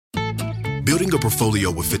Building a portfolio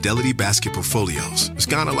with Fidelity Basket Portfolios is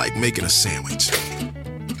kind of like making a sandwich.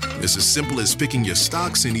 It's as simple as picking your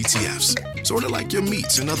stocks and ETFs, sort of like your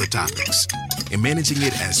meats and other toppings, and managing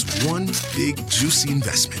it as one big, juicy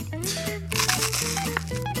investment.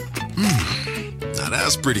 Now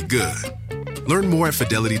that's pretty good. Learn more at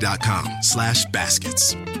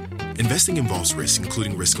fidelity.com/baskets. Investing involves risk,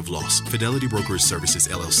 including risk of loss. Fidelity Brokerage Services,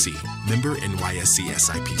 LLC. Member NYSE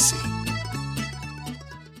SIPC.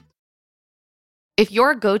 If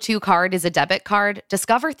your go-to card is a debit card,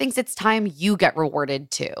 Discover thinks it's time you get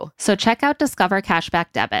rewarded too. So check out Discover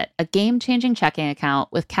Cashback Debit, a game-changing checking account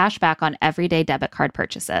with cash back on everyday debit card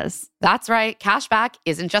purchases. That's right, cashback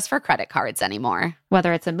isn't just for credit cards anymore.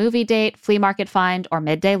 Whether it's a movie date, flea market find, or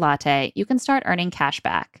midday latte, you can start earning cash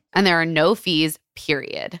back. And there are no fees,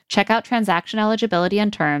 period. Check out transaction eligibility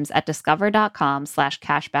and terms at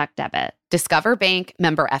discover.com/cashbackdebit. Discover Bank,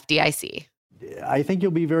 member FDIC. I think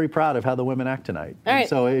you'll be very proud of how the women act tonight. All right.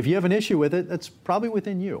 So if you have an issue with it, that's probably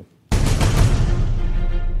within you.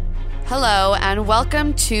 Hello, and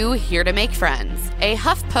welcome to Here to Make Friends, a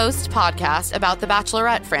HuffPost podcast about the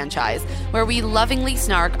Bachelorette franchise, where we lovingly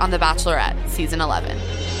snark on The Bachelorette, Season 11.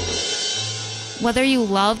 Whether you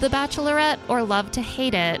love The Bachelorette or love to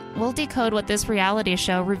hate it, we'll decode what this reality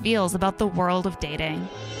show reveals about the world of dating.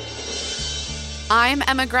 I'm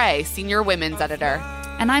Emma Gray, Senior Women's Editor.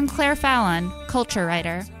 And I'm Claire Fallon, culture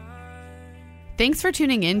writer. Thanks for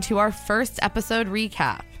tuning in to our first episode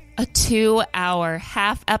recap. A 2-hour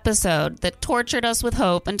half episode that tortured us with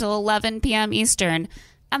hope until 11 p.m. Eastern,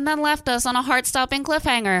 and then left us on a heart-stopping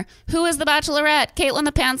cliffhanger. Who is the Bachelorette? Caitlyn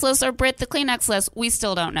the Pantsless or Britt the Kleenexless? We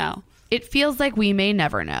still don't know. It feels like we may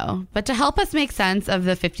never know. But to help us make sense of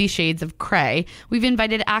the 50 Shades of Cray, we've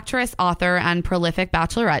invited actress, author, and prolific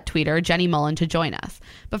Bachelorette tweeter Jenny Mullen to join us.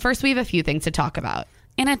 But first, we have a few things to talk about.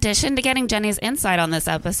 In addition to getting Jenny's insight on this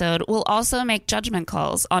episode, we'll also make judgment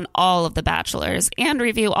calls on all of the Bachelors and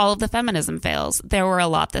review all of the feminism fails. There were a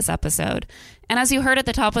lot this episode. And as you heard at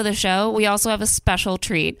the top of the show, we also have a special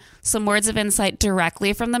treat. Some words of insight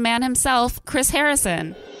directly from the man himself, Chris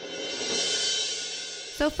Harrison.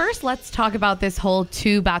 So first, let's talk about this whole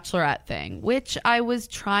two Bachelorette thing, which I was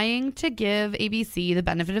trying to give ABC the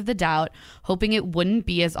benefit of the doubt, hoping it wouldn't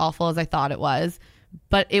be as awful as I thought it was,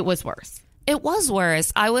 but it was worse. It was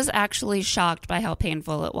worse. I was actually shocked by how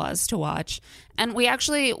painful it was to watch. And we had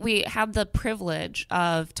the privilege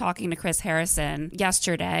of talking to Chris Harrison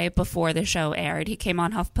yesterday before the show aired. He came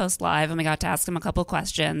on HuffPost Live and we got to ask him a couple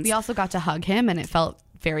questions. We also got to hug him and it felt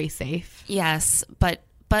very safe. Yes, but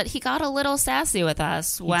he got a little sassy with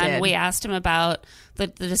us when we asked him about the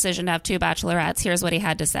decision to have two Bachelorettes. Here's what he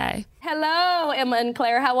had to say. Hello, Emma and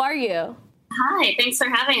Claire. How are you? Hi, thanks for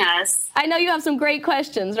having us. I know you have some great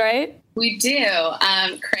questions, right? We do.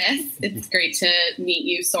 Chris, it's great to meet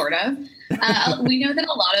you, sort of. We know that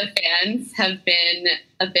a lot of fans have been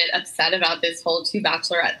a bit upset about this whole two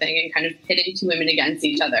Bachelorette thing and kind of pitting two women against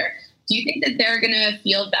each other. Do you think that they're going to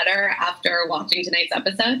feel better after watching tonight's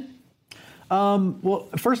episode? Well,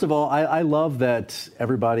 first of all, I love that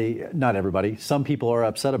not everybody, some people are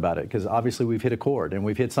upset about it because obviously we've hit a chord and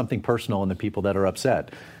we've hit something personal in the people that are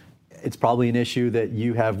upset. It's probably an issue that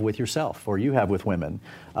you have with yourself or you have with women.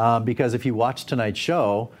 Because if you watch tonight's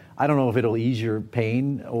show, I don't know if it'll ease your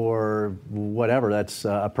pain or whatever. That's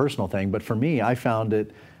a personal thing. But for me, I found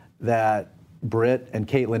it that Britt and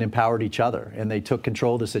Caitlyn empowered each other and they took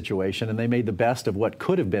control of the situation and they made the best of what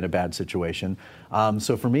could have been a bad situation.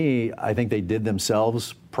 So for me, I think they did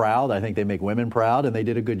themselves proud. I think they make women proud and they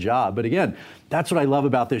did a good job. But again, that's what I love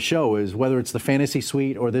about this show is whether it's the fantasy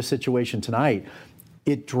suite or this situation tonight,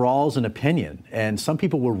 it draws an opinion. And some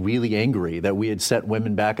people were really angry that we had set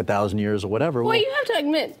women back 1,000 years or whatever. Well, you have to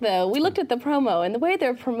admit, though, we looked at the promo and the way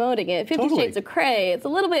they're promoting it, 50 Shades of Cray, it's a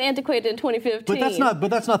little bit antiquated in 2015. But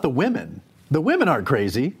that's not the women. The women aren't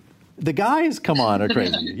crazy. The guys, come on, are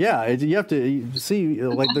crazy. Yeah, you have to see,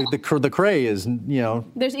 like, the cray is, you know.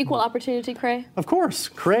 There's equal opportunity cray? Of course.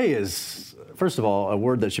 Cray is, first of all, a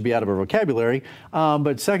word that should be out of our vocabulary.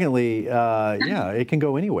 But secondly, it can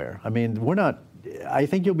go anywhere. I mean, I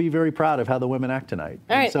think you'll be very proud of how the women act tonight.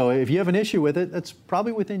 All right. So if you have an issue with it, that's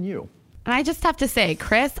probably within you. And I just have to say,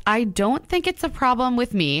 Chris, I don't think it's a problem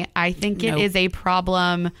with me. I think it is a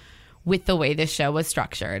problem with the way this show was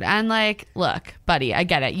structured. And like, look, buddy, I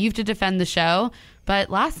get it. You have to defend the show. But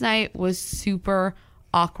last night was super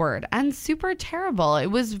awkward and super terrible. It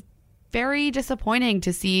was very disappointing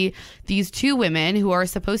to see these two women who are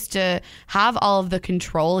supposed to have all of the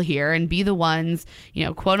control here and be the ones,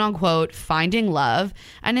 quote unquote, finding love.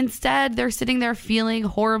 And instead, they're sitting there feeling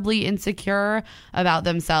horribly insecure about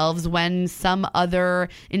themselves when some other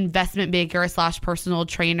investment banker / personal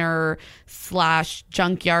trainer /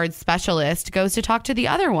 junkyard specialist goes to talk to the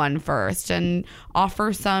other one first and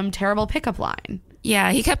offer some terrible pickup line.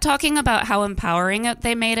 Yeah, he kept talking about how empowering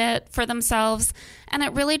they made it for themselves. And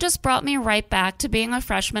it really just brought me right back to being a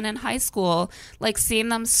freshman in high school, like seeing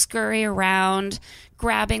them scurry around,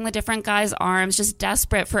 grabbing the different guys' arms, just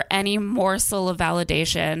desperate for any morsel of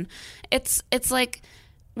validation. It's like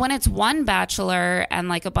when it's one bachelor and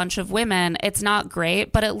like a bunch of women, it's not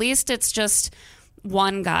great, but at least it's just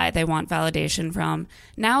one guy they want validation from.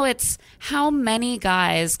 Now it's how many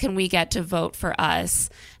guys can we get to vote for us?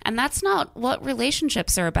 And that's not what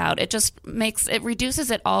relationships are about. It just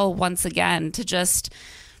reduces it all once again to just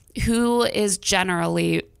who is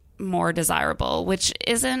generally more desirable, which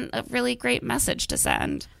isn't a really great message to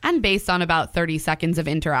send. And based on about 30 seconds of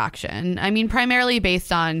interaction. I mean, primarily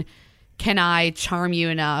based on, can I charm you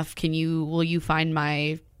enough? Will you find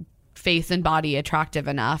my face and body attractive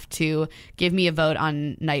enough to give me a vote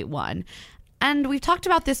on night one? And we've talked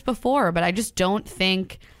about this before, but I just don't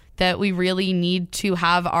think that we really need to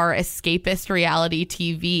have our escapist reality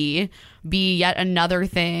TV be yet another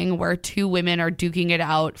thing where two women are duking it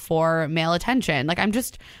out for male attention. Like,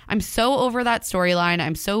 I'm so over that storyline.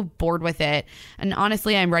 I'm so bored with it. And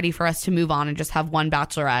honestly, I'm ready for us to move on and just have one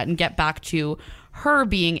bachelorette and get back to her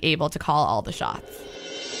being able to call all the shots.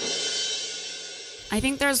 I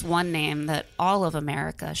think there's one name that all of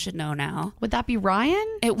America should know now. Would that be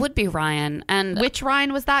Ryan? It would be Ryan. And which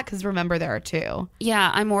Ryan was that? Because remember, there are two. Yeah,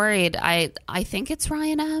 I'm worried. I think it's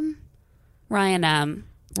Ryan M. Ryan M.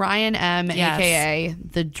 Ryan M, yes. AKA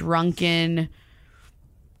the drunken,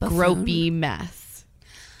 gropey mess.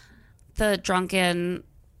 The drunken,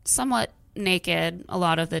 somewhat naked a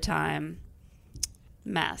lot of the time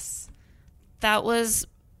mess. That was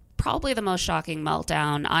probably the most shocking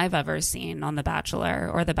meltdown I've ever seen on The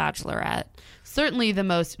Bachelor or The Bachelorette. Certainly the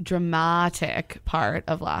most dramatic part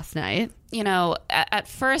of last night. At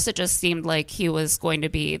first it just seemed like he was going to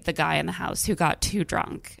be the guy in the house who got too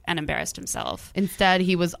drunk and embarrassed himself. Instead,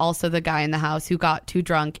 he was also the guy in the house who got too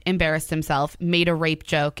drunk, embarrassed himself, made a rape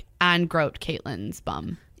joke, and groped Caitlin's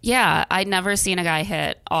bum. Yeah, I'd never seen a guy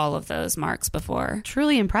hit all of those marks before.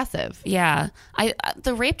 Truly impressive. Yeah.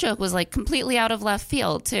 The rape joke was like completely out of left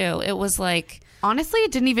field too. It was like... Honestly,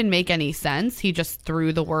 it didn't even make any sense. He just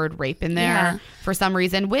threw the word rape in there for some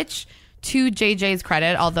reason, which, to JJ's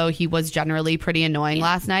credit, although he was generally pretty annoying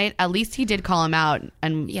last night, at least he did call him out.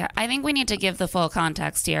 And yeah, I think we need to give the full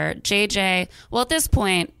context here. JJ, well, at this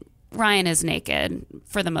point, Ryan is naked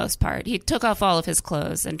for the most part. He took off all of his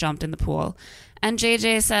clothes and jumped in the pool. And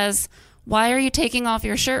JJ says, "Why are you taking off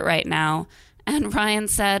your shirt right now?" And Ryan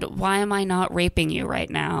said, "Why am I not raping you right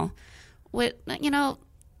now?"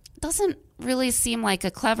 Doesn't really seem like a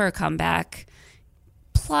clever comeback.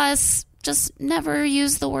 Plus, just never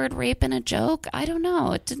use the word rape in a joke. I don't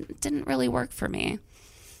know. It didn't really work for me.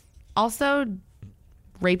 Also,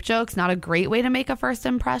 rape jokes, not a great way to make a first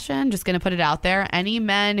impression. Just going to put it out there. Any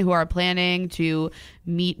men who are planning to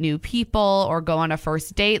meet new people or go on a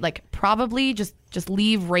first date, probably just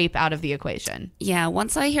leave rape out of the equation. Yeah,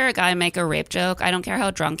 once I hear a guy make a rape joke, I don't care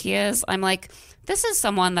how drunk he is, I'm like, this is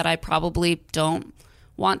someone that I probably don't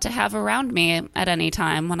want to have around me at any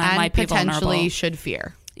time when I might be vulnerable. And potentially should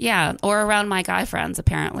fear. Yeah, or around my guy friends,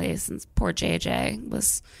 apparently, since poor JJ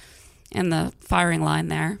was in the firing line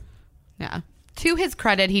there. Yeah. To his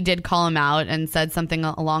credit, he did call him out and said something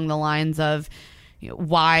along the lines of,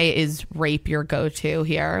 why is rape your go-to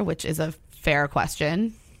here? Which is a fair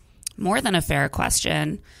question. More than a fair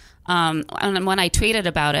question. And when I tweeted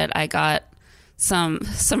about it, I got some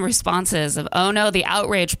responses of, "Oh no, the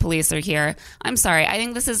outrage police are here." I'm sorry. I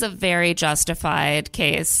think this is a very justified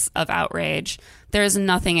case of outrage. There's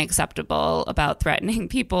nothing acceptable about threatening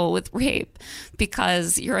people with rape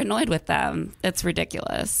because you're annoyed with them. It's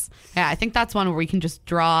ridiculous. Yeah, I think that's one where we can just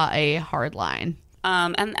draw a hard line.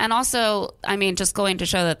 And also, I mean, just going to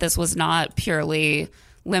show that this was not purely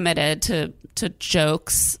limited to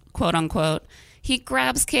jokes, quote unquote. He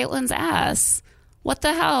grabs Caitlin's ass. What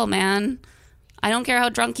the hell, man? I don't care how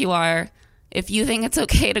drunk you are. If you think it's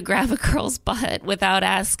okay to grab a girl's butt without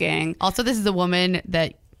asking. Also, this is a woman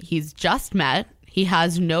that he's just met. He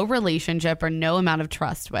has no relationship or no amount of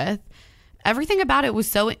trust with. Everything about it was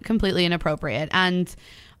so completely inappropriate. And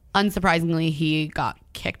Unsurprisingly, he got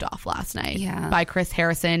kicked off last night by Chris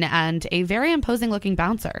Harrison and a very imposing looking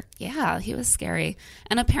bouncer. Yeah, he was scary.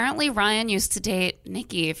 And apparently Ryan used to date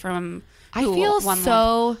Nikki from... I feel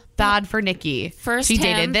so bad for Nikki. First she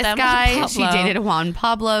dated this guy. She dated Juan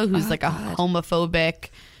Pablo, who's a homophobic...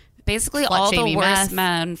 Basically all the worst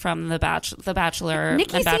men from the Bachelor.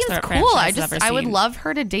 Nikki and seems Bachelorette cool. I would love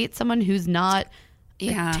her to date someone who's not...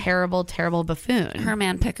 a terrible, terrible buffoon. Her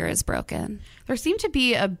man picker is broken. There seemed to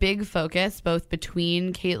be a big focus both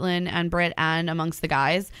between Kaitlyn and Britt and amongst the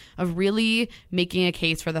guys of really making a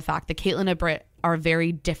case for the fact that Kaitlyn and Britt are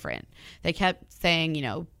very different. They kept saying, you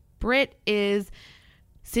know, Britt is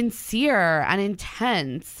sincere and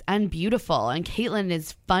intense and beautiful, and Kaitlyn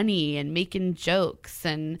is funny and making jokes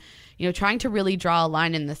and, you know, trying to really draw a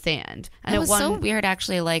line in the sand. And it was so weird,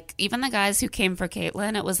 actually. Like, even the guys who came for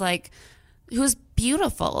Kaitlyn, it was like... who's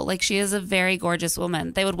beautiful. Like, she is a very gorgeous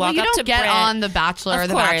woman. They would walk up to Britt. You don't get on The Bachelor or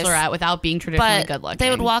The Bachelorette without being traditionally good looking.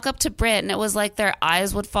 They would walk up to Britt, and it was like their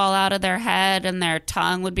eyes would fall out of their head and their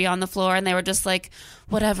tongue would be on the floor, and they were just like,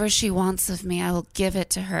 whatever she wants of me, I will give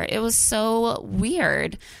it to her. It was so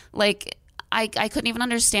weird. Like, I couldn't even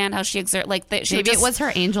understand how she exert maybe it was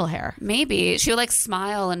her angel hair. Maybe she would like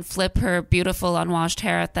smile and flip her beautiful unwashed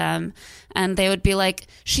hair at them, and they would be like,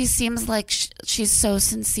 she seems like she's so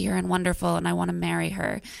sincere and wonderful, and I want to marry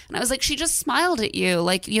her. And I was like, she just smiled at you,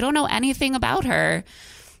 like you don't know anything about her.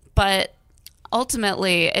 But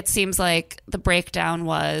ultimately, it seems like the breakdown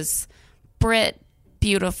was Britt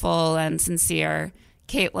beautiful and sincere,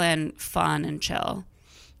 Kaitlyn fun and chill.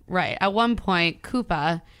 Right. At one point,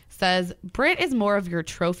 Koopa says Britt is more of your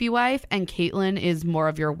trophy wife and Kaitlyn is more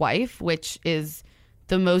of your wife, which is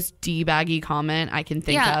the most D-baggy comment I can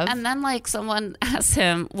think of. Yeah, and then like someone asked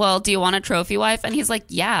him, well, do you want a trophy wife? And he's like,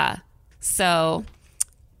 yeah. So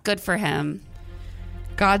good for him.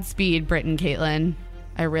 Godspeed, Britt and Kaitlyn.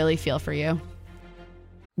 I really feel for you.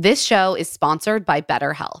 This show is sponsored by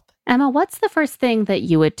BetterHelp. Emma, what's the first thing that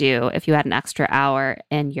you would do if you had an extra hour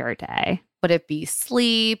in your day? Would it be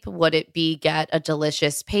sleep? Would it be get a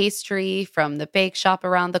delicious pastry from the bake shop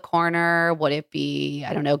around the corner? Would it be,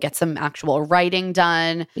 I don't know, get some actual writing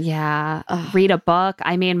done? Yeah. Read a book.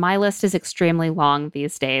 I mean, my list is extremely long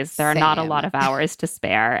these days. There are not a lot of hours to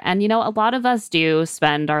spare. And, you know, a lot of us do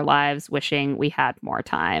spend our lives wishing we had more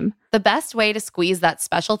time. The best way to squeeze that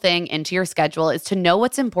special thing into your schedule is to know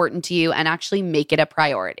what's important to you and actually make it a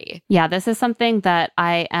priority. Yeah, this is something that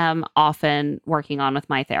I am often working on with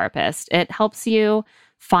my therapist. It helps you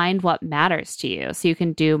find what matters to you so you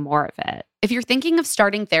can do more of it. If you're thinking of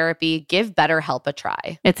starting therapy, give BetterHelp a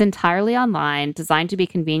try. It's entirely online, designed to be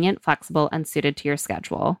convenient, flexible, and suited to your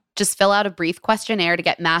schedule. Just fill out a brief questionnaire to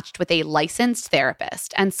get matched with a licensed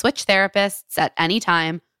therapist and switch therapists at any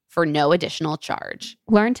time for no additional charge.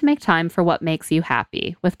 Learn to make time for what makes you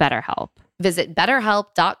happy with BetterHelp. Visit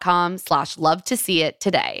BetterHelp.com/LoveToSeeIt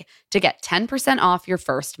today to get 10% off your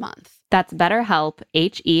first month. That's BetterHelp,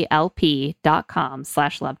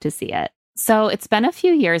 HELP.com/LoveToSeeIt. So it's been a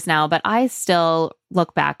few years now, but I still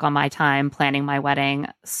look back on my time planning my wedding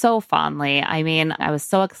so fondly. I mean, I was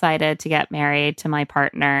so excited to get married to my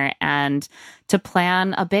partner and to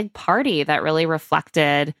plan a big party that really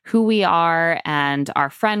reflected who we are and our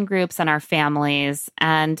friend groups and our families.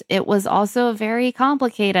 And it was also very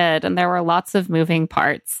complicated and there were lots of moving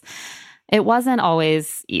parts. It wasn't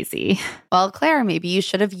always easy. Well, Claire, maybe you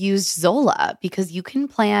should have used Zola because you can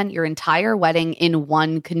plan your entire wedding in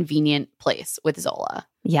one convenient place with Zola.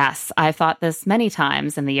 Yes, I've thought this many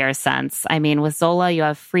times in the years since. I mean, with Zola, you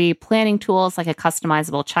have free planning tools like a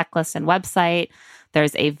customizable checklist and website.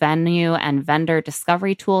 There's a venue and vendor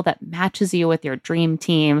discovery tool that matches you with your dream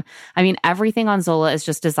team. I mean, everything on Zola is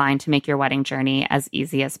just designed to make your wedding journey as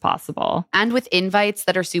easy as possible. And with invites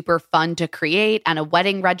that are super fun to create and a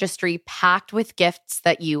wedding registry packed with gifts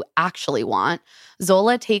that you actually want,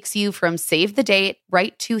 Zola takes you from save the date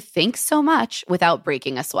right to think so much without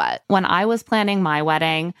breaking a sweat. When I was planning my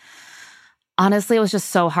wedding, honestly, it was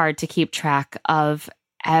just so hard to keep track of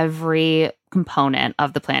every component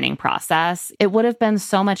of the planning process. It would have been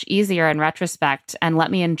so much easier in retrospect and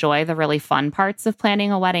let me enjoy the really fun parts of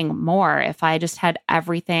planning a wedding more if I just had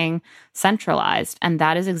everything centralized. And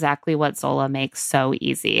that is exactly what Zola makes so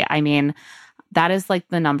easy. I mean, that is like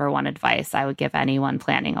the number one advice I would give anyone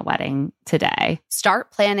planning a wedding today.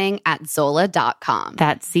 Start planning at Zola.com.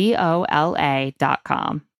 That's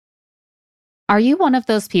ZOLA.com. Are you one of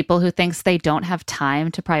those people who thinks they don't have time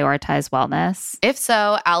to prioritize wellness? If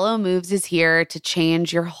so, Alo Moves is here to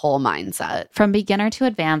change your whole mindset. From beginner to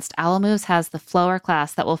advanced, Alo Moves has the flower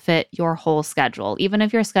class that will fit your whole schedule, even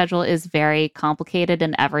if your schedule is very complicated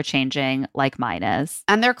and ever-changing like mine is.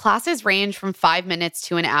 And their classes range from 5 minutes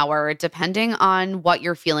to an hour, depending on what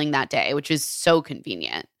you're feeling that day, which is so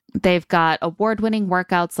convenient. They've got award-winning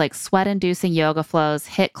workouts like sweat-inducing yoga flows,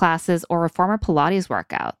 HIIT classes, or reformer Pilates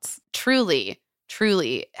workouts. Truly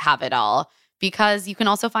have it all, because you can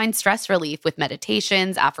also find stress relief with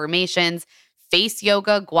meditations, affirmations, face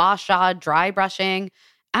yoga, gua sha, dry brushing,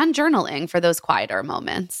 and journaling for those quieter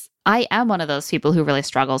moments. I am one of those people who really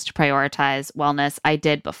struggles to prioritize wellness. I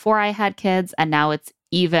did before I had kids, and now it's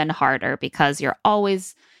even harder because you're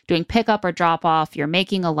always doing pickup or drop off, you're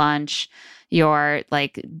making a lunch, you're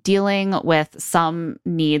like dealing with some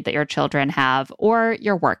need that your children have, or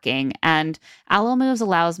you're working. And Alo Moves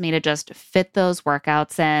allows me to just fit those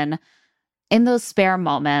workouts in those spare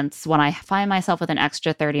moments when I find myself with an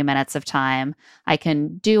extra 30 minutes of time. I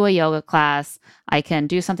can do a yoga class, I can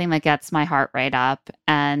do something that gets my heart rate up,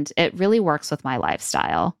 and it really works with my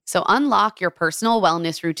lifestyle. So unlock your personal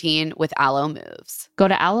wellness routine with Alo Moves. Go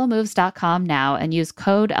to alomoves.com now and use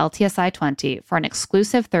code LTSI20 for an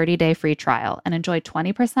exclusive 30-day free trial and enjoy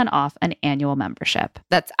 20% off an annual membership.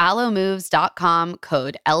 That's alomoves.com,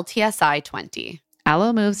 code LTSI20.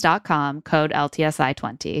 alomoves.com, code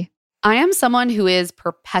LTSI20. I am someone who is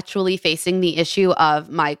perpetually facing the issue of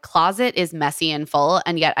my closet is messy and full,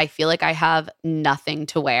 and yet I feel like I have nothing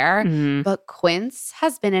to wear. But Quince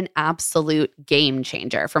has been an absolute game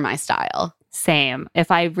changer for my style. Same. If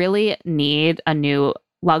I really need a new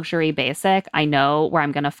luxury basic, I know where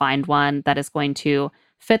I'm going to find one that is going to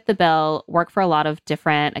fit the bill, work for a lot of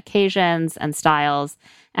different occasions and styles.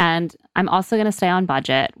 And I'm also going to stay on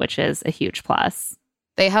budget, which is a huge plus.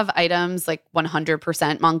 They have items like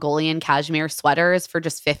 100% Mongolian cashmere sweaters for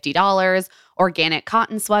just $50, organic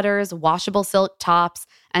cotton sweaters, washable silk tops,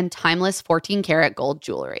 and timeless 14-karat gold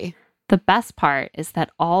jewelry. The best part is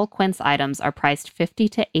that all Quince items are priced 50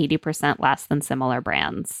 to 80% less than similar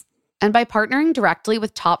brands. And by partnering directly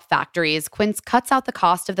with top factories, Quince cuts out the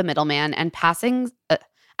cost of the middleman and passes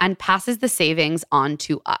the savings on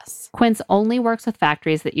to us. Quince only works with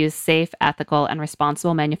factories that use safe, ethical, and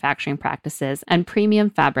responsible manufacturing practices and premium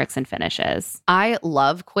fabrics and finishes. I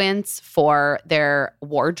love Quince for their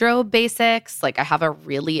wardrobe basics. Like I have a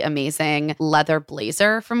really amazing leather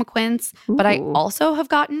blazer from Quince, but I also have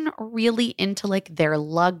gotten really into like their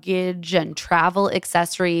luggage and travel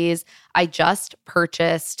accessories. I just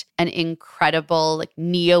purchased an incredible like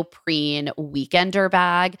neoprene weekender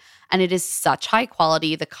bag, and it is such high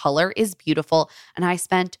quality. The color is beautiful, and I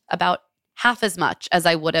spent about half as much as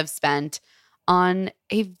I would have spent on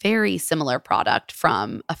a very similar product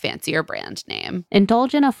from a fancier brand name.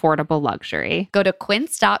 Indulge in affordable luxury. Go to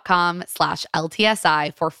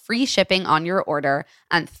quince.com/LTSI for free shipping on your order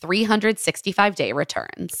and 365-day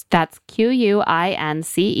returns. That's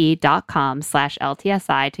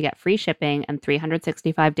QUINCE.com/LTSI to get free shipping and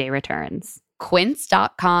 365-day returns.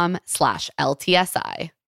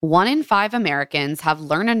 Quince.com/LTSI. 1 in 5 Americans have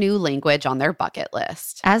learn a new language on their bucket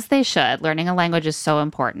list. As they should. Learning a language is so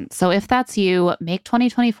important. So if that's you, make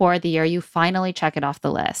 2024 the year you finally check it off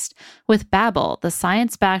the list with Babbel, the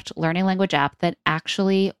science-backed learning language app that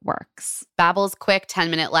actually works. Babbel's quick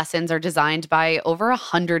 10-minute lessons are designed by over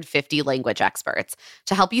 150 language experts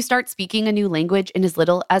to help you start speaking a new language in as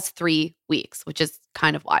little as 3 weeks, which is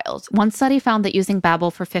kind of wild. One study found that using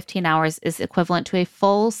Babbel for 15 hours is equivalent to a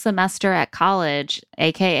full semester at college,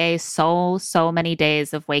 aka so many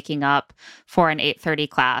days of waking up for an 8:30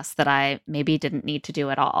 class that I maybe didn't need to do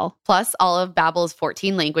at all. Plus, all of Babbel's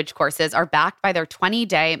 14 language courses are backed by their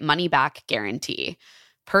 20-day money-back guarantee.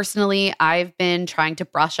 Personally, I've been trying to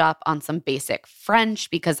brush up on some basic French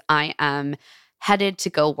because I am headed to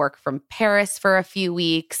go work from Paris for a few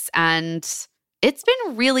weeks, and it's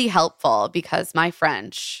been really helpful because my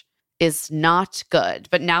French is not good,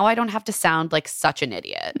 but now I don't have to sound like such an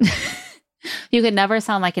idiot. You can never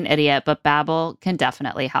sound like an idiot, but Babbel can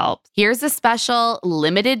definitely help. Here's a special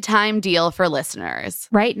limited time deal for listeners.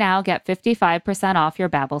 Right now, get 55% off your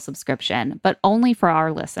Babbel subscription, but only for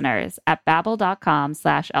our listeners at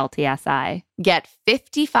babbel.com/LTSI. Get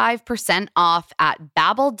 55% off at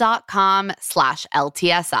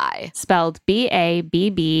babbel.com/LTSI. Spelled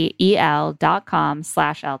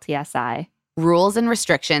BABBEL.com/LTSI. Rules and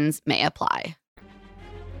restrictions may apply.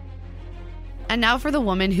 And now for the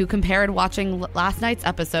woman who compared watching last night's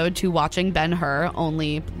episode to watching Ben-Hur,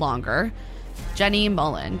 only longer, Jenny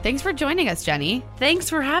Mullen. Thanks for joining us, Jenny. Thanks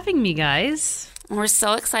for having me, guys. We're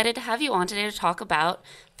so excited to have you on today to talk about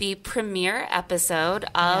the premiere episode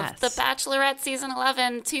of The Bachelorette Season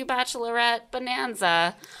 11 to Bachelorette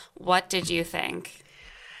Bonanza. What did you think?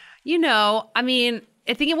 You know, I mean,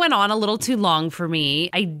 I think it went on a little too long for me.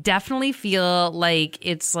 I definitely feel like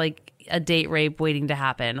it's like a date rape waiting to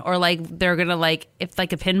happen. Or like they're going to like, if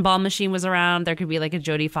like a pinball machine was around, there could be like a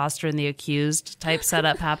Jodie Foster and the Accused type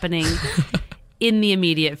setup happening in the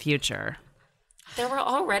immediate future. There were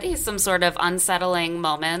already some sort of unsettling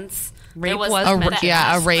moments. Rape was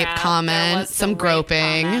a rape comment, some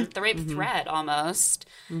groping. The rape threat almost.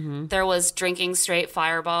 There was drinking straight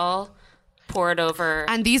Fireball poured over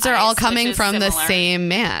and these are ice, all coming from similar. The same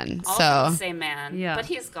man. All so from the same man. Yeah. But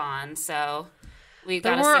he's gone, so we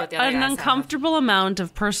got to see what the other guys There were an uncomfortable amount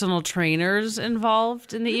of personal trainers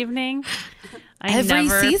involved in the evening. I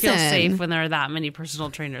never feel safe when there are that many personal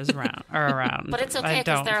trainers around. But it's okay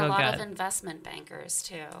because there are a lot of investment bankers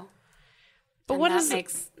too. But what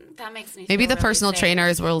that makes me maybe feel the personal safe.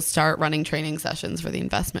 trainers will start running training sessions for the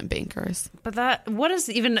investment bankers. But what does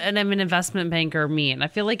even an investment banker mean? I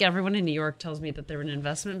feel like everyone in New York tells me that they're an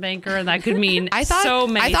investment banker, and that could mean so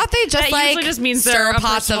many. I thought they just like usually just means stir they're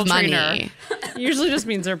pots of money. Trainer. Usually just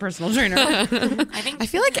means they're a personal trainer. I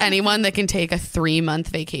feel like anyone that can take a 3-month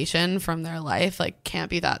vacation from their life like can't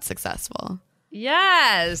be that successful.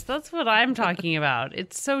 Yes, that's what I'm talking about.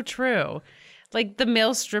 It's so true. Like the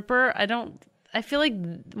male stripper, I feel like,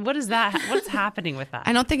 what is that? What's happening with that?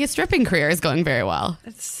 I don't think his stripping career is going very well.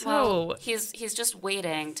 It's so... Well, he's just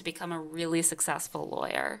waiting to become a really successful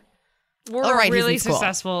lawyer. Or a really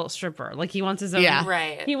successful stripper. Like he wants his own... Yeah.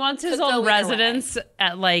 Right. He wants his own residence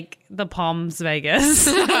at like the Palms Vegas.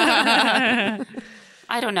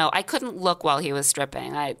 I don't know. I couldn't look while he was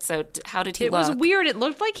stripping. So how did he look? It was weird. It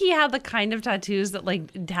looked like he had the kind of tattoos that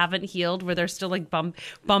like haven't healed, where they're still like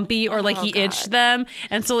bumpy, or like he itched them,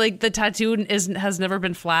 and so like the tattoo has never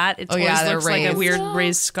been flat. It always looks like a weird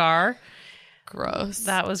raised scar. Gross.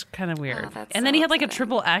 That was kind of weird. And then he had like a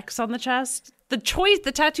triple X on the chest. The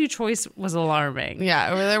tattoo choice was alarming.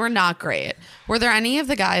 Yeah, they were not great. Were there any of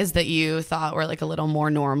the guys that you thought were like a little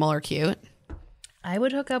more normal or cute? I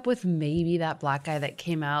would hook up with maybe that black guy that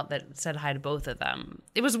came out that said hi to both of them.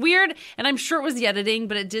 It was weird, and I'm sure it was the editing,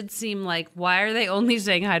 but it did seem like, why are they only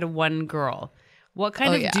saying hi to one girl? What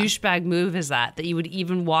kind of douchebag move is that you would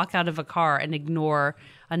even walk out of a car and ignore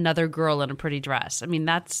another girl in a pretty dress? I mean,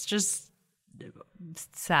 that's just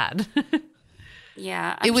sad.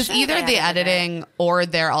 Yeah. It was either the editing or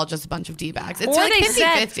they're all just a bunch of D-bags. It's or like they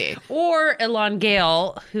 50-50. Or Elon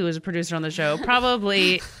Gale, who is a producer on the show,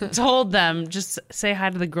 probably told them, just say hi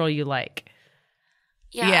to the girl you like.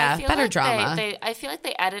 Yeah, better drama. I feel like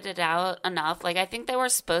they edited out enough. Like, I think they were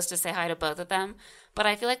supposed to say hi to both of them, but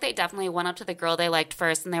I feel like they definitely went up to the girl they liked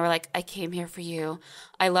first, and they were like, I came here for you.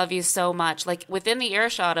 I love you so much. Like, within the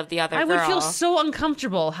earshot of the other girl. I would feel so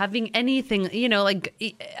uncomfortable having anything,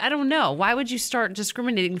 like, I don't know. Why would you start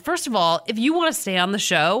discriminating? First of all, if you want to stay on the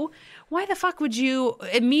show, why the fuck would you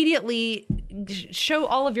immediately show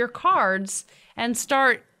all of your cards and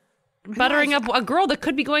start buttering up a girl that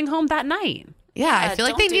could be going home that night? Yeah, I feel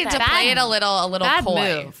like they need to play it a little bad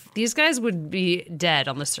coy. Move. These guys would be dead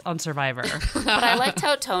on Survivor. But I liked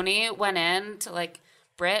how Tony went in to like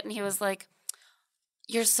Britt, and he was like,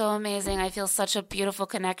 "You're so amazing. I feel such a beautiful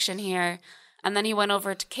connection here." And then he went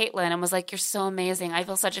over to Caitlyn and was like, "You're so amazing. I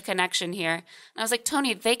feel such a connection here." And I was like,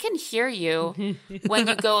 Tony, they can hear you when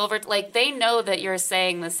you go over. Like, they know that you're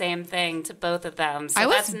saying the same thing to both of them. So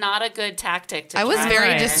that's not a good tactic to try. I was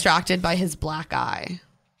very distracted by his black eye.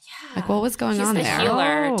 Like, what was going on there? He's the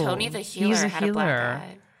healer. Tony the healer He's a had a black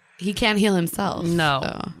eye. He can't heal himself.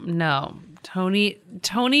 No. Tony,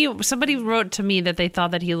 somebody wrote to me that they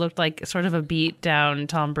thought that he looked like sort of a beat down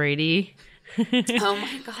Tom Brady. Oh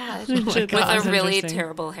my God. With a really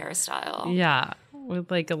terrible hairstyle. Yeah. With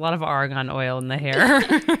like a lot of argan oil in the hair.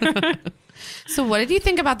 So what did you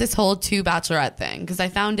think about this whole 2 Bachelorette thing? Because I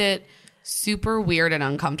found it super weird and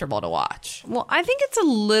uncomfortable to watch. Well, I think it's a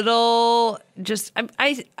little just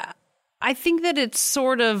I think that it's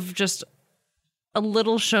sort of just a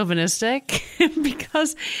little chauvinistic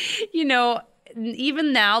because,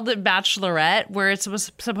 even now the Bachelorette, where it's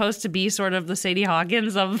supposed to be sort of the Sadie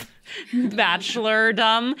Hawkins of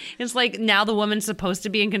bachelordom, it's like now the woman's supposed to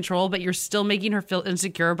be in control, but you're still making her feel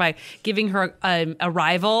insecure by giving her a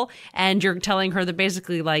rival, and you're telling her that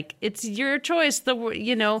basically like it's your choice.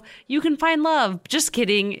 You can find love. Just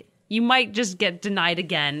kidding. You might just get denied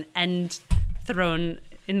again and thrown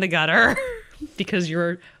in the gutter because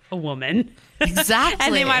you're a woman. Exactly.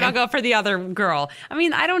 And they might all go for the other girl. I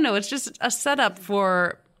mean, I don't know. It's just a setup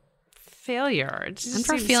for failure. It just and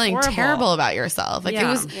for seems feeling horrible. terrible about yourself. Like, it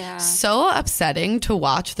was so upsetting to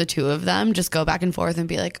watch the two of them just go back and forth and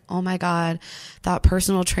be like, oh my God, that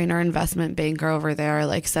personal trainer investment banker over there,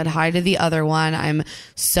 like, said hi to the other one. I'm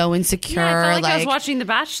so insecure. Yeah, I felt like I was watching The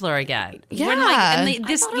Bachelor again. Yeah. When, like, and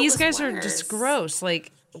these was guys are worse. just gross.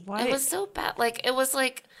 Like, why? It was so bad. Like, it was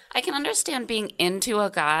like, I can understand being into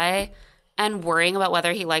a guy and worrying about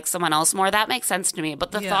whether he likes someone else more. That makes sense to me.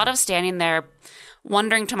 But the thought of standing there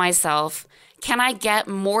wondering to myself, can I get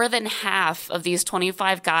more than half of these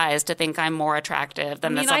 25 guys to think I'm more attractive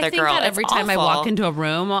than this other I think girl? that It's every time I awful. walk into a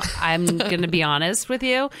room, I'm going to be honest with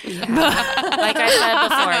you. Like I said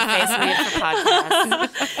before, face made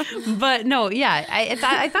for podcast. But no, yeah, I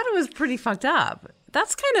thought it was pretty fucked up.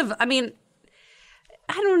 That's kind of, I mean,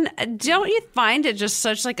 don't you find it just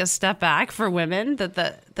such like a step back for women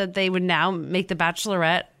that they would now make The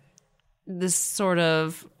Bachelorette this sort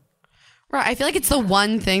of... Right. I feel like it's the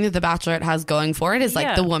one thing that The Bachelorette has going for it is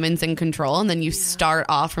like the woman's in control. And then you start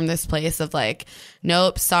off from this place of like,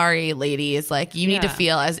 nope, sorry, ladies. Like, you need to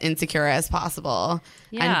feel as insecure as possible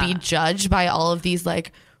and be judged by all of these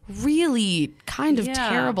like really kind of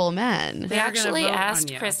terrible men. They actually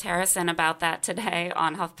asked Chris Harrison about that today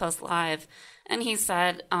on HuffPost Live. And he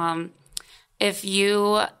said, if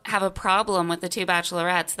you have a problem with the two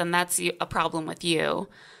bachelorettes, then that's a problem with you.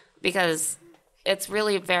 Because it's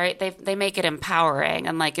really they make it empowering.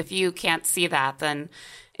 And like, if you can't see that, then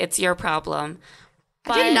it's your problem.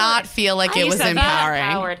 But I did not feel like it was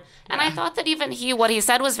empowering. And I thought that even what he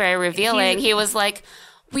said was very revealing. He was like,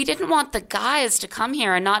 we didn't want the guys to come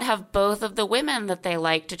here and not have both of the women that they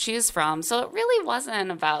like to choose from. So it really wasn't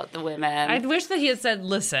about the women. I wish that he had said,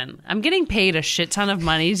 listen, I'm getting paid a shit ton of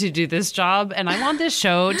money to do this job, and I want this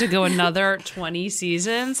show to go another 20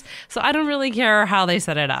 seasons. So I don't really care how they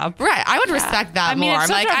set it up. Right. I would respect that more. It's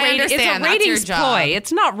I'm like, I understand it's a that's your ratings job. ploy.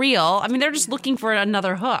 It's not real. I mean, they're just looking for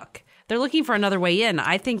another hook. They're looking for another way in.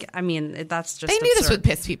 I mean, that's just They knew this absurd. would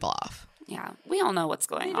piss people off. Yeah, we all know what's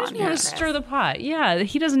going They on just here. want to stir the pot. Yeah,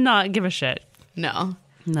 he does not give a shit. No.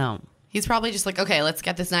 No. He's probably just like, okay, let's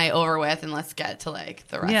get this night over with and let's get to like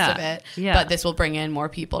the rest of it. Yeah. But this will bring in more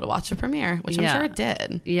people to watch the premiere, which I'm sure it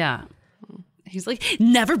did. Yeah. He's like,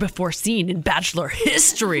 never before seen in Bachelor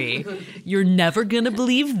history. You're never going to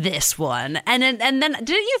believe this one. And then didn't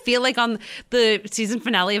you feel like on the season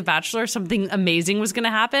finale of Bachelor, something amazing was going to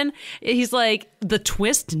happen? He's like, the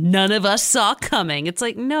twist none of us saw coming. It's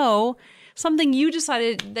like, no, something you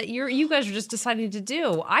decided that you guys were just deciding to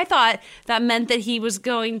do. I thought that meant that he was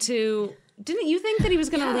going to, didn't you think that he was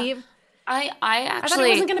going to leave? I actually thought he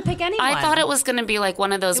wasn't going to pick anyone. I thought it was going to be like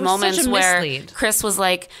one of those It was moments such a where mislead. Chris was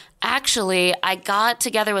like, actually, I got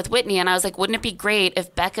together with Whitney, and I was like, wouldn't it be great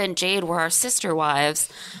if Becca and Jade were our sister wives?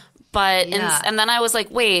 But and then I was like,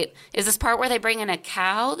 wait, is this part where they bring in a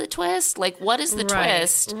cow, the twist? Like, what is the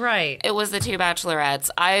twist? Right. It was the two bachelorettes.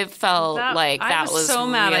 I felt like that I was so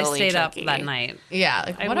really mad I stayed tricky. up that night. Yeah.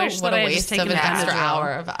 Like, I what wish a that I had waste just taken of an advantage extra of it.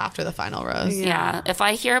 hour of after the final rose. Yeah. If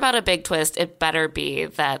I hear about a big twist, it better be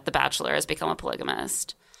that The Bachelor has become a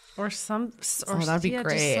polygamist. Or that'd be just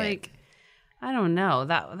great. like, I don't know.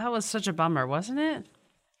 That was such a bummer, wasn't it?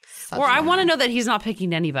 Such Or a I bummer. want to know that he's not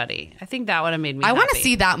picking anybody. I think that would have made me I want to happy.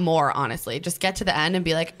 see that more, honestly. Just get to the end and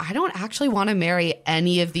be like, I don't actually want to marry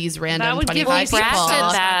any of these random would give 25 me Brad people. did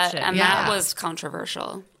that, Satisfaction. and Yeah. that was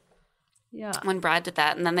controversial. Yeah. When Brad did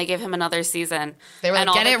that, and then they gave him another season. They were and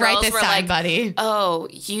like, all get the it right girls this were time, like, buddy. Oh,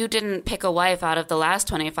 you didn't pick a wife out of the last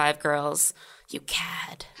 25 girls. You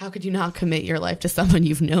cad. How could you not commit your life to someone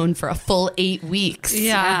you've known for a full 8 weeks?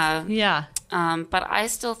 Yeah. But I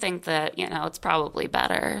still think that, it's probably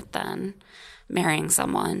better than marrying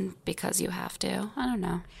someone because you have to. I don't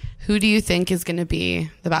know. Who do you think is going to be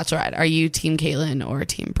the Bachelorette? Are you Team Caitlyn or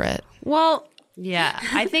Team Britt? Well, yeah,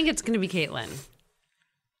 I think it's going to be Caitlyn.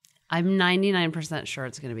 I'm 99% sure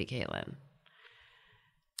it's going to be Caitlyn.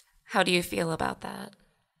 How do you feel about that?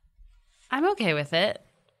 I'm okay with it.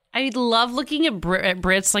 I love looking at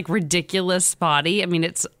Britt's like ridiculous body. I mean,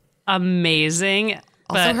 it's amazing.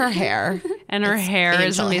 Also, but her hair. and her hair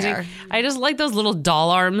is angel amazing. hair. I just like those little doll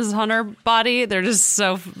arms on her body. They're just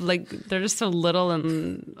so little,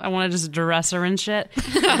 and I want to just dress her and shit.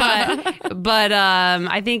 But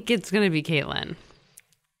I think it's gonna be Caitlyn.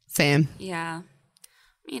 Same. Yeah,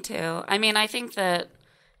 me too. I mean, I think that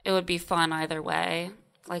it would be fun either way,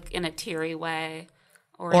 like in a teary way.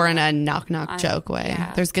 Or in a knock-knock joke way.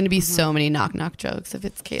 yeah. There's going to be so many knock-knock jokes if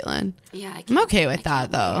it's Caitlyn. Yeah, I'm okay with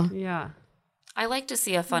that, though. Yeah. I like to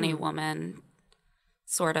see a funny woman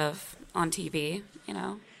sort of on TV,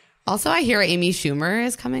 Also, I hear Amy Schumer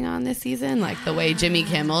is coming on this season, like the way Jimmy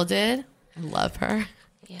Kimmel did. I love her.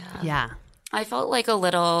 Yeah. Yeah. I felt like a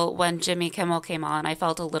little, when Jimmy Kimmel came on, I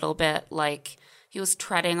felt a little bit like he was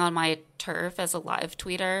treading on my turf as a live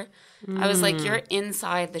tweeter. I was like, you're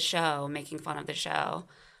inside the show making fun of the show.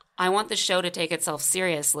 I want the show to take itself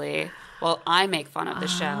seriously while I make fun of the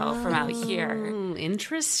show from out here.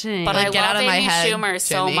 Interesting. But Like, I get out love of my Amy head, Schumer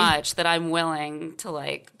so Jimmy. much that I'm willing to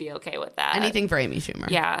like be okay with that. Anything for Amy Schumer.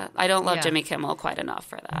 Yeah, I don't love Yeah. Jimmy Kimmel quite enough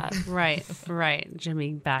for that. Right.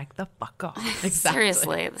 Jimmy, back the fuck off.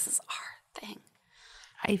 Seriously, this is our thing.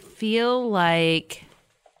 I feel like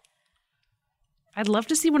I'd love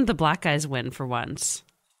to see one of the black guys win for once.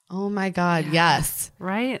 Oh my God, yes.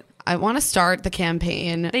 Right? I want to start the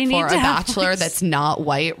campaign They need for a to have bachelor voice. that's not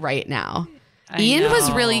white right now. I Ian was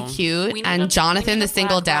know. really cute, We need and a- Jonathan, we need the a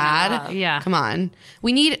single black dad. runner-up. Yeah. Come on,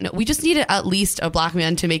 we just need at least a black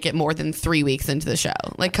man to make it more than 3 weeks into the show.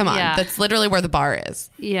 Like, come on, Yeah. that's literally where the bar is.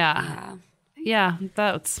 Yeah.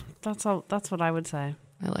 That's what I would say.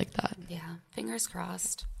 I like that. Yeah, fingers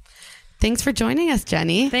crossed. Thanks for joining us,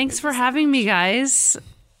 Jenny. Thanks for having me, guys.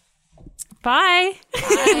 Bye.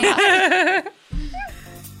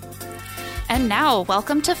 And now,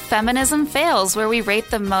 welcome to Feminism Fails, where we rate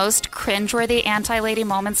the most cringeworthy anti-lady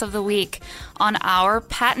moments of the week on our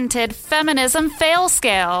patented Feminism Fail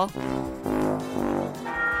Scale.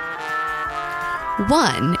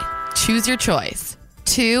 1, choose your choice.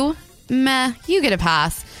 2, meh, you get a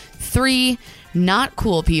pass. 3, not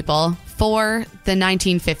cool people. 4, the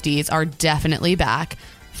 1950s are definitely back.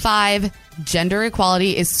 5, gender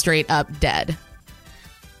equality is straight up dead.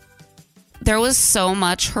 There was so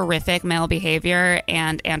much horrific male behavior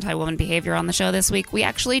and anti-woman behavior on the show this week. We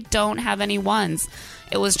actually don't have any ones.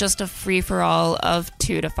 It was just a free-for-all of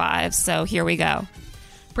 2 to 5, so here we go.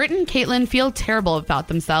 Britt and Caitlin feel terrible about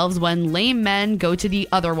themselves when lame men go to the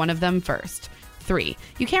other one of them first. 3,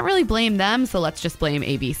 you can't really blame them, so let's just blame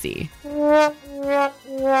ABC.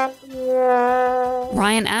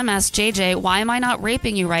 Ryan M. asked JJ, why am I not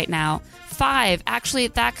raping you right now? 5, actually,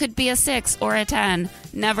 that could be a 6 or a 10.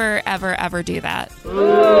 Never, ever, ever do that.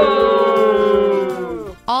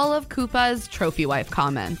 All of Koopa's trophy wife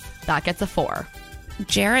comments. That gets a 4.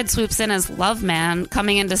 Jared swoops in as Love Man,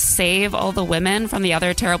 coming in to save all the women from the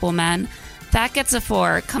other terrible men. That gets a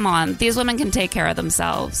 4. Come on, these women can take care of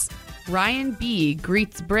themselves. Ryan B.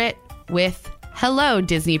 greets Britt with, hello,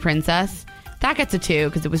 Disney princess. That gets a 2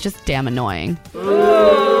 because it was just damn annoying.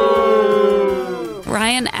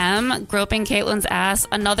 Ryan M. groping Caitlin's ass,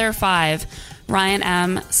 another 5. Ryan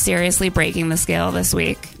M. seriously breaking the scale this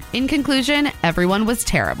week. In conclusion, everyone was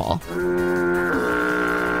terrible.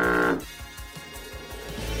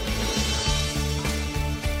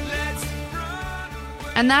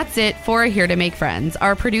 And that's it for Here to Make Friends.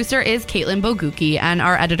 Our producer is Caitlin Bogucki, and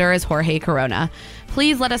our editor is Jorge Corona.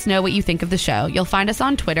 Please let us know what you think of the show. You'll find us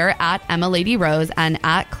on Twitter at EmmaLadyRose and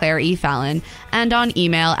at Claire E. Fallon, and on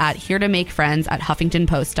email at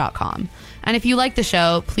HereToMakeFriends@HuffingtonPost.com. And if you like the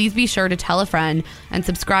show, please be sure to tell a friend and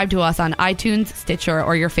subscribe to us on iTunes, Stitcher,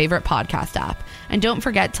 or your favorite podcast app. And don't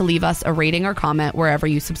forget to leave us a rating or comment wherever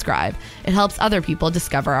you subscribe. It helps other people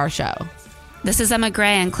discover our show. This is Emma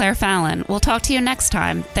Gray and Claire Fallon. We'll talk to you next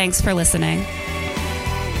time. Thanks for listening.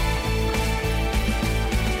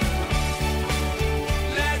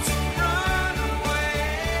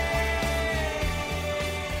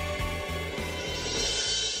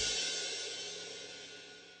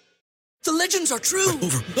 The legends are true.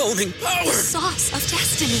 Overwhelming power! The sauce of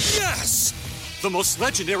destiny. Yes! The most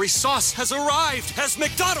legendary sauce has arrived as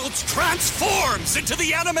McDonald's transforms into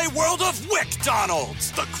the anime world of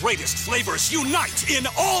WickDonald's. The greatest flavors unite in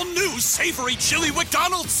all new savory chili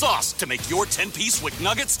McDonald's sauce to make your 10-piece Wick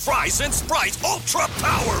Nuggets, fries, and Sprite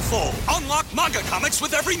ultra-powerful. Unlock manga comics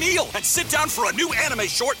with every meal and sit down for a new anime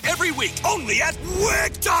short every week only at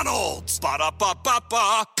WickDonald's.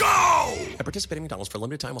 Ba-da-ba-ba-ba, go! At participating McDonald's for a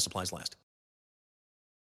limited time while supplies last.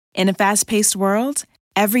 In a fast-paced world,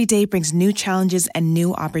 every day brings new challenges and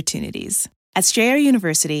new opportunities. At Strayer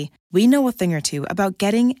University, we know a thing or two about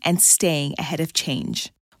getting and staying ahead of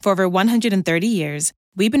change. For over 130 years,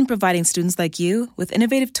 we've been providing students like you with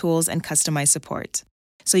innovative tools and customized support,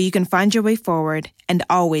 so you can find your way forward and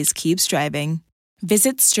always keep striving.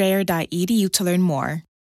 Visit strayer.edu to learn more.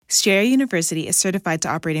 Strayer University is certified to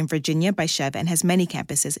operate in Virginia by Chev and has many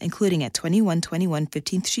campuses, including at 2121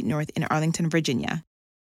 15th Street North in Arlington, Virginia.